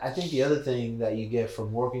 And I think the other thing that you get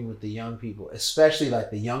from working with the young people, especially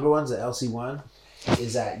like the younger ones at LC1,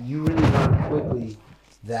 is that you really learn quickly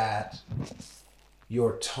that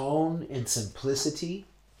your tone and simplicity,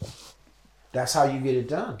 that's how you get it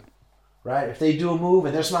done, right? If they do a move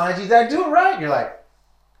and they're smiling at you, they do it right. And you're like,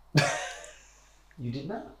 you did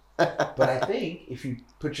not. But I think if you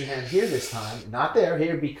put your hand here this time, not there,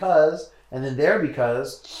 here because, and then there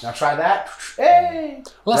because, now try that, hey!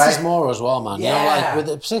 Less is more as well, man. Yeah. You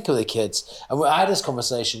know, like particularly kids. And I had this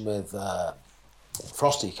conversation with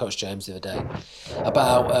Frosty, Coach James, the other day,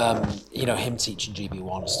 about him teaching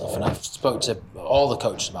GB1 and stuff. And I've spoke to all the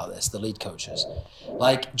coaches about this, the lead coaches.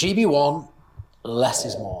 Like GB1, less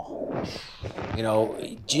is more. You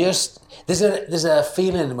know, just there's a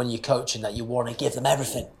feeling when you're coaching that you want to give them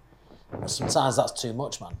everything. But sometimes that's too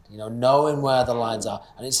much, man. You know, knowing where the lines are.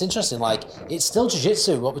 And it's interesting, like, it's still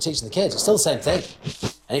jiu-jitsu, what we're teaching the kids. It's still the same thing.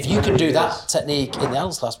 And if you can do that technique in the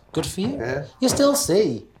adults class, good for you. Yeah. You still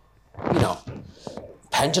see,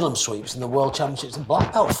 pendulum sweeps in the World Championships and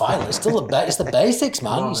black belt final. It's still it's the basics,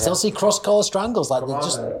 man. You still see cross-collar strangles. Like,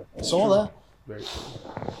 it's all there. Very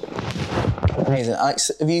Amazing.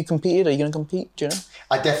 Alex, have you competed? Are you going to compete? Do you know?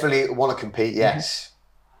 I definitely want to compete, yes.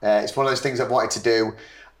 Mm-hmm. It's one of those things I've wanted to do.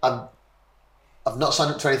 I've not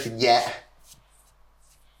signed up to anything yet.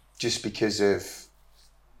 just because of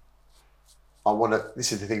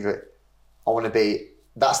this is the thing that I want to be,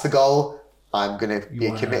 that's the goal. I'm going to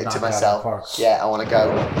be committed to myself. Yeah, I want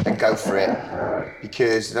to go for it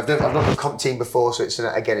because I've not done a comp team before, so it's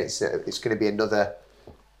going to be another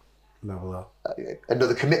level up,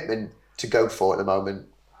 another commitment to go for at the moment.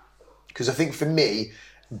 Because I think for me,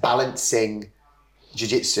 balancing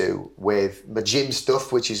jiu-jitsu with my gym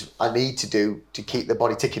stuff, which is I need to do to keep the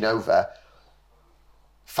body ticking over,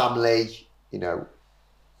 family, you know,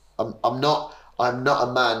 I'm not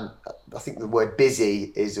a man. I think the word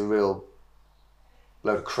busy is a real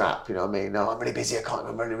load of crap, you know what I mean? No, I'm really busy,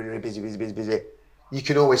 I'm really busy. You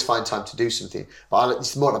can always find time to do something, but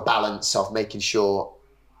it's more of a balance of making sure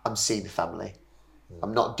I'm seeing the family.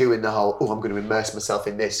 I'm not doing the whole, I'm going to immerse myself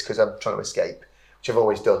in this because I'm trying to escape, which I've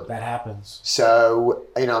always done. That happens. So,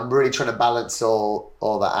 you know, I'm really trying to balance all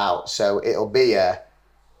that out. So it'll be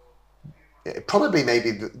probably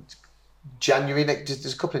maybe January next.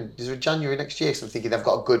 There's a January next year. So I'm thinking that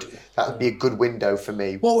would be a good window for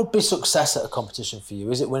me. What would be success at a competition for you?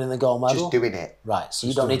 Is it winning the gold medal? Just doing it. Right. So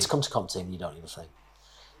you don't need to come to comp team. You don't need a thing,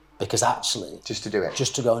 because actually, just to do it,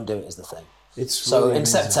 just to go and do it is the thing. It's so really in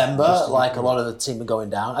September, like a lot of the team are going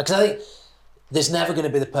down, because I think there's never going to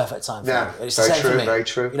be the perfect time for you. It's the same for me. Very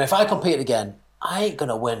true. You know, if I compete again, I ain't going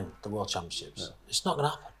to win the World Championships. No. It's not going to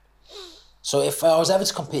happen. So if I was ever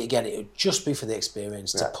to compete again, it would just be for the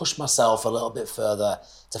experience, to push myself a little bit further,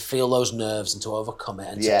 to feel those nerves and to overcome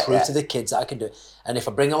it, and to prove to the kids that I can do it. And if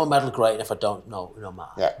I bring home a medal, great. And if I don't, no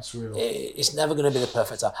matter. Yeah, it's real. It's never going to be the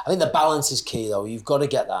perfect time. I think the balance is key, though. You've got to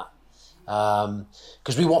get that.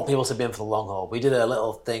 Because we want people to be in for the long haul. We did a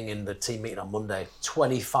little thing in the team meeting on Monday.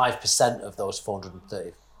 25% of those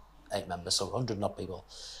 438 members, so 100 odd people,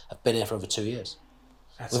 have been here for over 2 years.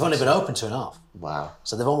 We've only been open 2.5. Wow.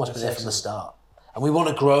 So they've almost been here from the start. And we want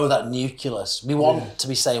to grow that nucleus. We want to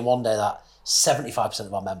be saying one day that 75%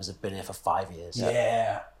 of our members have been here for 5 years.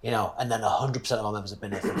 Yeah. You know, and then 100% of our members have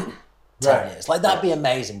been here for 10 years. Like, that'd be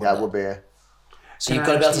amazing, wouldn't it? Would be. So you've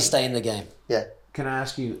got to be able to stay in the game. Yeah. Can I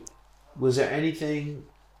ask you, was there anything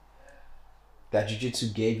that jiu-jitsu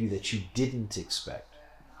gave you that you didn't expect?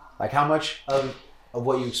 Like, how much of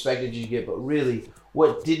what you expected did you get, but really,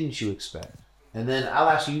 what didn't you expect? And then I'll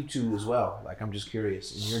ask you too as well. Like, I'm just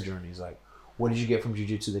curious in your journeys, like, what did you get from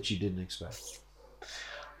jiu-jitsu that you didn't expect?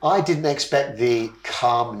 I didn't expect the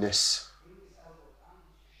calmness.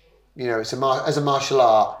 You know, as a martial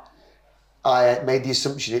art, I made the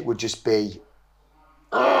assumption it would just be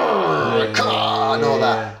and all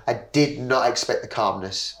that. I did not expect the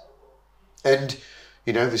calmness. And,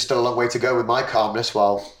 you know, there's still a long way to go with my calmness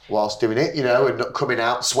whilst doing it, you know, and not coming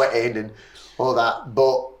out sweating and all that.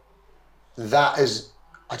 But I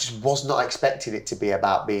just was not expecting it to be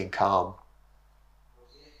about being calm.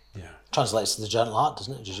 Yeah. Translates to the gentle art,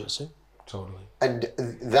 doesn't it, jiu-jitsu? Totally. And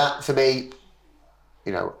that, for me,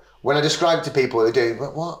 you know, when I describe to people, they're doing,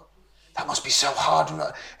 what? That must be so hard.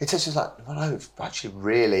 It's just like, well, no, actually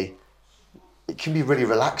really, it can be really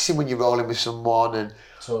relaxing when you're rolling with someone and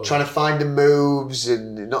trying to find the moves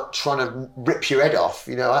and not trying to rip your head off.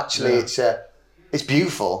 You know, actually it's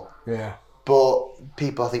beautiful. Yeah. But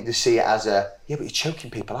people, I think, just see it as but you're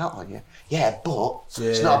choking people out, aren't you? Yeah, but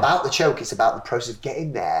it's not about the choke, it's about the process of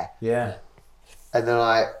getting there. Yeah. And then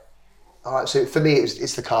all right, so for me,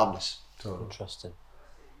 it's the calmness. Totally. Interesting.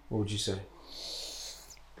 What would you say?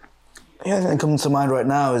 The only thing that comes to mind right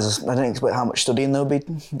now is I didn't expect how much studying there'll be.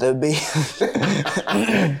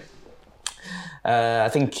 I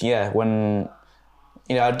think, when,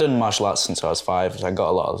 you know, I'd done martial arts since I was 5. I got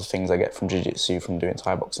a lot of the things I get from jiu-jitsu from doing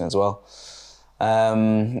Thai boxing as well.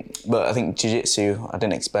 But I think jiu-jitsu, I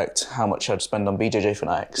didn't expect how much I'd spend on BJJ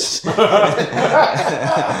fanatics.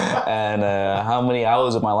 And how many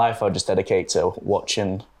hours of my life I'd just dedicate to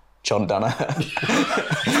watching John Danaher.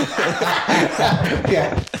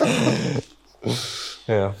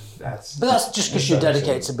 Yeah. But that's just because you're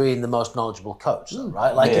dedicated to being the most knowledgeable coach, though,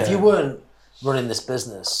 right? Like, if you weren't running this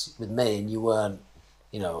business with me and you weren't,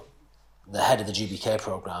 you know, the head of the GBK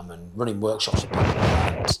program and running workshops with people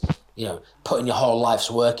and, you know, putting your whole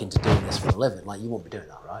life's work into doing this for a living, like, you wouldn't be doing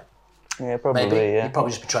that, right? Yeah, probably, Maybe. yeah. You'd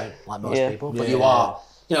probably just be trained like most people. But you are,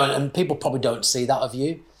 you know, and people probably don't see that of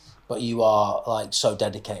you, but you are, like, so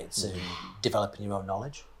dedicated to developing your own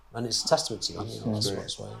knowledge. And it's a testament to you, you know,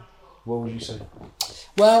 that's why. What would you say?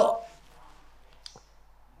 Well,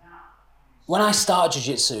 when I started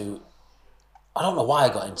jiu-jitsu, I don't know why I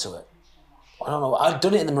got into it. I don't know. I'd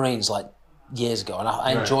done it in the Marines like years ago, and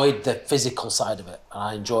I enjoyed the physical side of it, and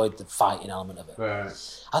I enjoyed the fighting element of it. Right.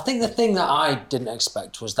 I think the thing that I didn't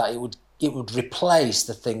expect was that it would replace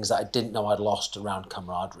the things that I didn't know I'd lost around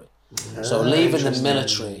camaraderie. So leaving the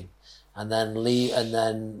military and then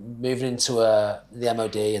moving into the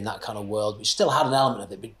MOD and that kind of world, which still had an element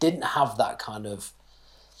of it, but didn't have that kind of.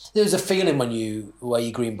 There was a feeling when you wear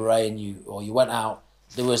your Green Beret and you went out,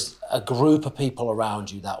 there was a group of people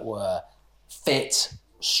around you that were fit,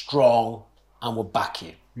 strong, and would back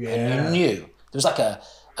you. Yeah. And you knew there was like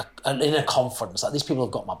an inner confidence, like these people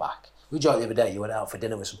have got my back. We joked the other day, you went out for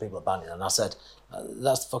dinner with some people at Banyan, and I said,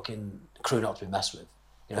 that's the fucking crew not to be messed with.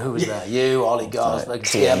 You know, who was there? You, Ollie Goss, like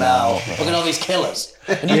TML, look at all these killers.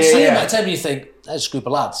 And you see them at the table and you think, there's a group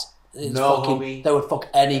of lads. They would fuck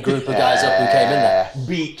any group of guys up who came in there.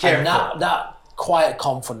 Be careful. And that quiet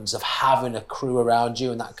confidence of having a crew around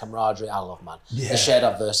you and that camaraderie, I love, man. The shared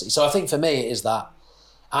adversity. So I think for me, it is that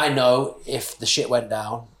I know if the shit went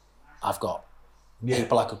down, I've got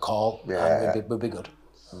people I could call and we'd be good.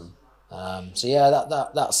 So yeah,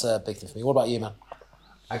 that's a big thing for me. What about you, man?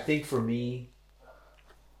 I think for me,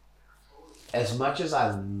 as much as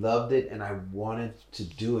I loved it and I wanted to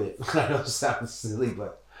do it, I know it sounds silly,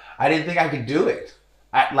 but I didn't think I could do it,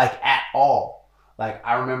 at all. Like,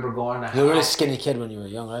 I remember going to... You were a really skinny kid when you were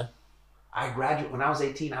young, right? I graduated, when I was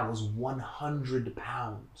 18, I was 100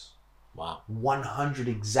 pounds. Wow. 100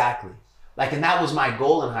 exactly. Like, and that was my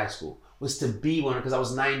goal in high school, was to be one, because I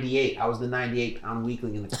was 98. I was the 98-pound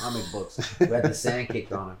weakling in the comic books who had the sand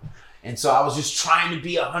kicked on him. And so I was just trying to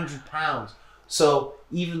be 100 pounds. So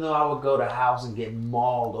even though I would go to house and get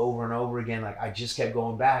mauled over and over again, like, I just kept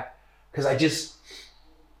going back because I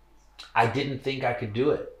didn't think I could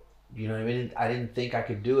do it. You know what I mean? I didn't think I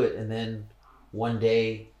could do it. And then one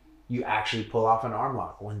day you actually pull off an arm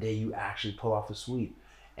lock. One day you actually pull off a sweep.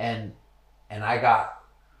 And I got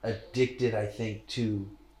addicted, I think, to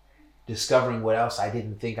discovering what else I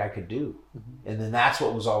didn't think I could do. Mm-hmm. And then that's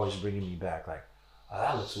what was always bringing me back. Like, oh,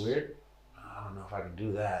 that looks weird. I don't know if I can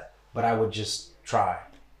do that. But I would just try.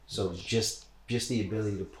 So just the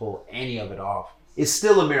ability to pull any of it off is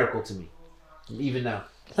still a miracle to me, even now.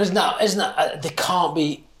 Isn't that there can't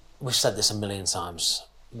be, we've said this a million times,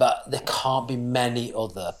 but there can't be many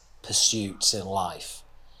other pursuits in life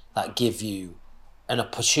that give you an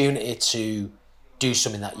opportunity to do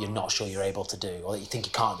something that you're not sure you're able to do or that you think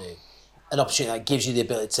you can't do. An opportunity that gives you the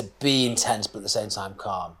ability to be intense but at the same time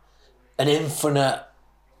calm. An infinite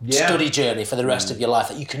study journey for the rest of your life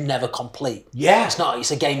that you can never complete. Yeah.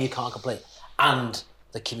 It's a game you can't complete. And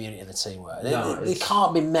the community and the teamwork. There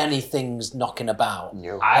can't be many things knocking about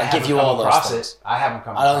that give you all those things. I haven't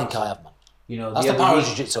come across it. I don't think I have, man. You know, that's the power of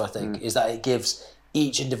jiu-jitsu, I think, is that it gives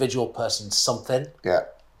each individual person something. Yeah.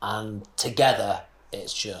 And together,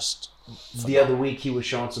 it's just the other week he was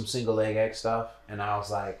showing some single leg X stuff, and I was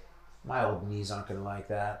like, my old knees aren't gonna like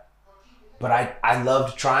that. But I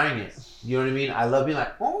loved trying it. You know what I mean? I love being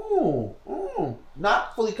like,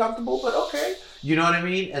 not fully comfortable, but okay. You know what I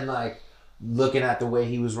mean? And like looking at the way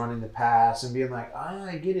he was running the pass and being like,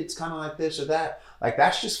 I get it. It's kind of like this or that. Like,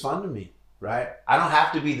 that's just fun to me, right? I don't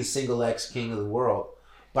have to be the single X king of the world,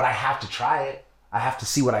 but I have to try it. I have to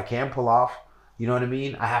see what I can pull off. You know what I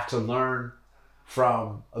mean? I have to learn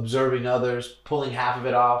from observing others, pulling half of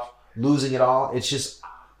it off, losing it all. It's just,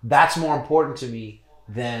 that's more important to me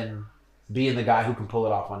than being the guy who can pull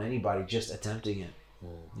it off on anybody, just attempting it,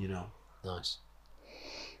 you know? Nice.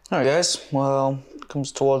 All right, guys. Well,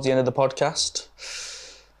 comes towards the end of the podcast.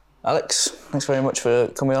 Alex, thanks very much for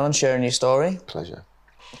coming on and sharing your story. Pleasure.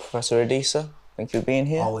 Professor Adisa, thank you for being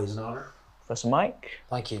here. Always an honor. Professor Mike.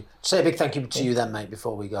 Thank you. Say a big thank you to you then, mate,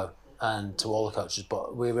 before we go, and to all the coaches,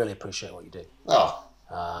 but we really appreciate what you do. Oh,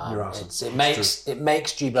 you're awesome. It makes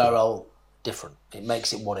GBRL different. It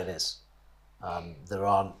makes it what it is. There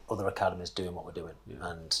aren't other academies doing what we're doing. Yeah.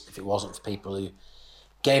 And if it wasn't for people who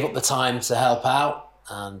gave up the time to help out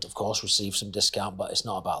and, of course, receive some discount, but it's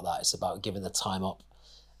not about that. It's about giving the time up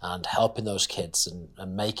and helping those kids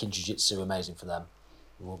and making jiu-jitsu amazing for them.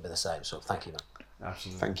 It won't be the same. So thank you, man.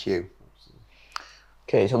 Absolutely. Thank you.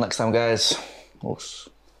 Okay, till next time, guys.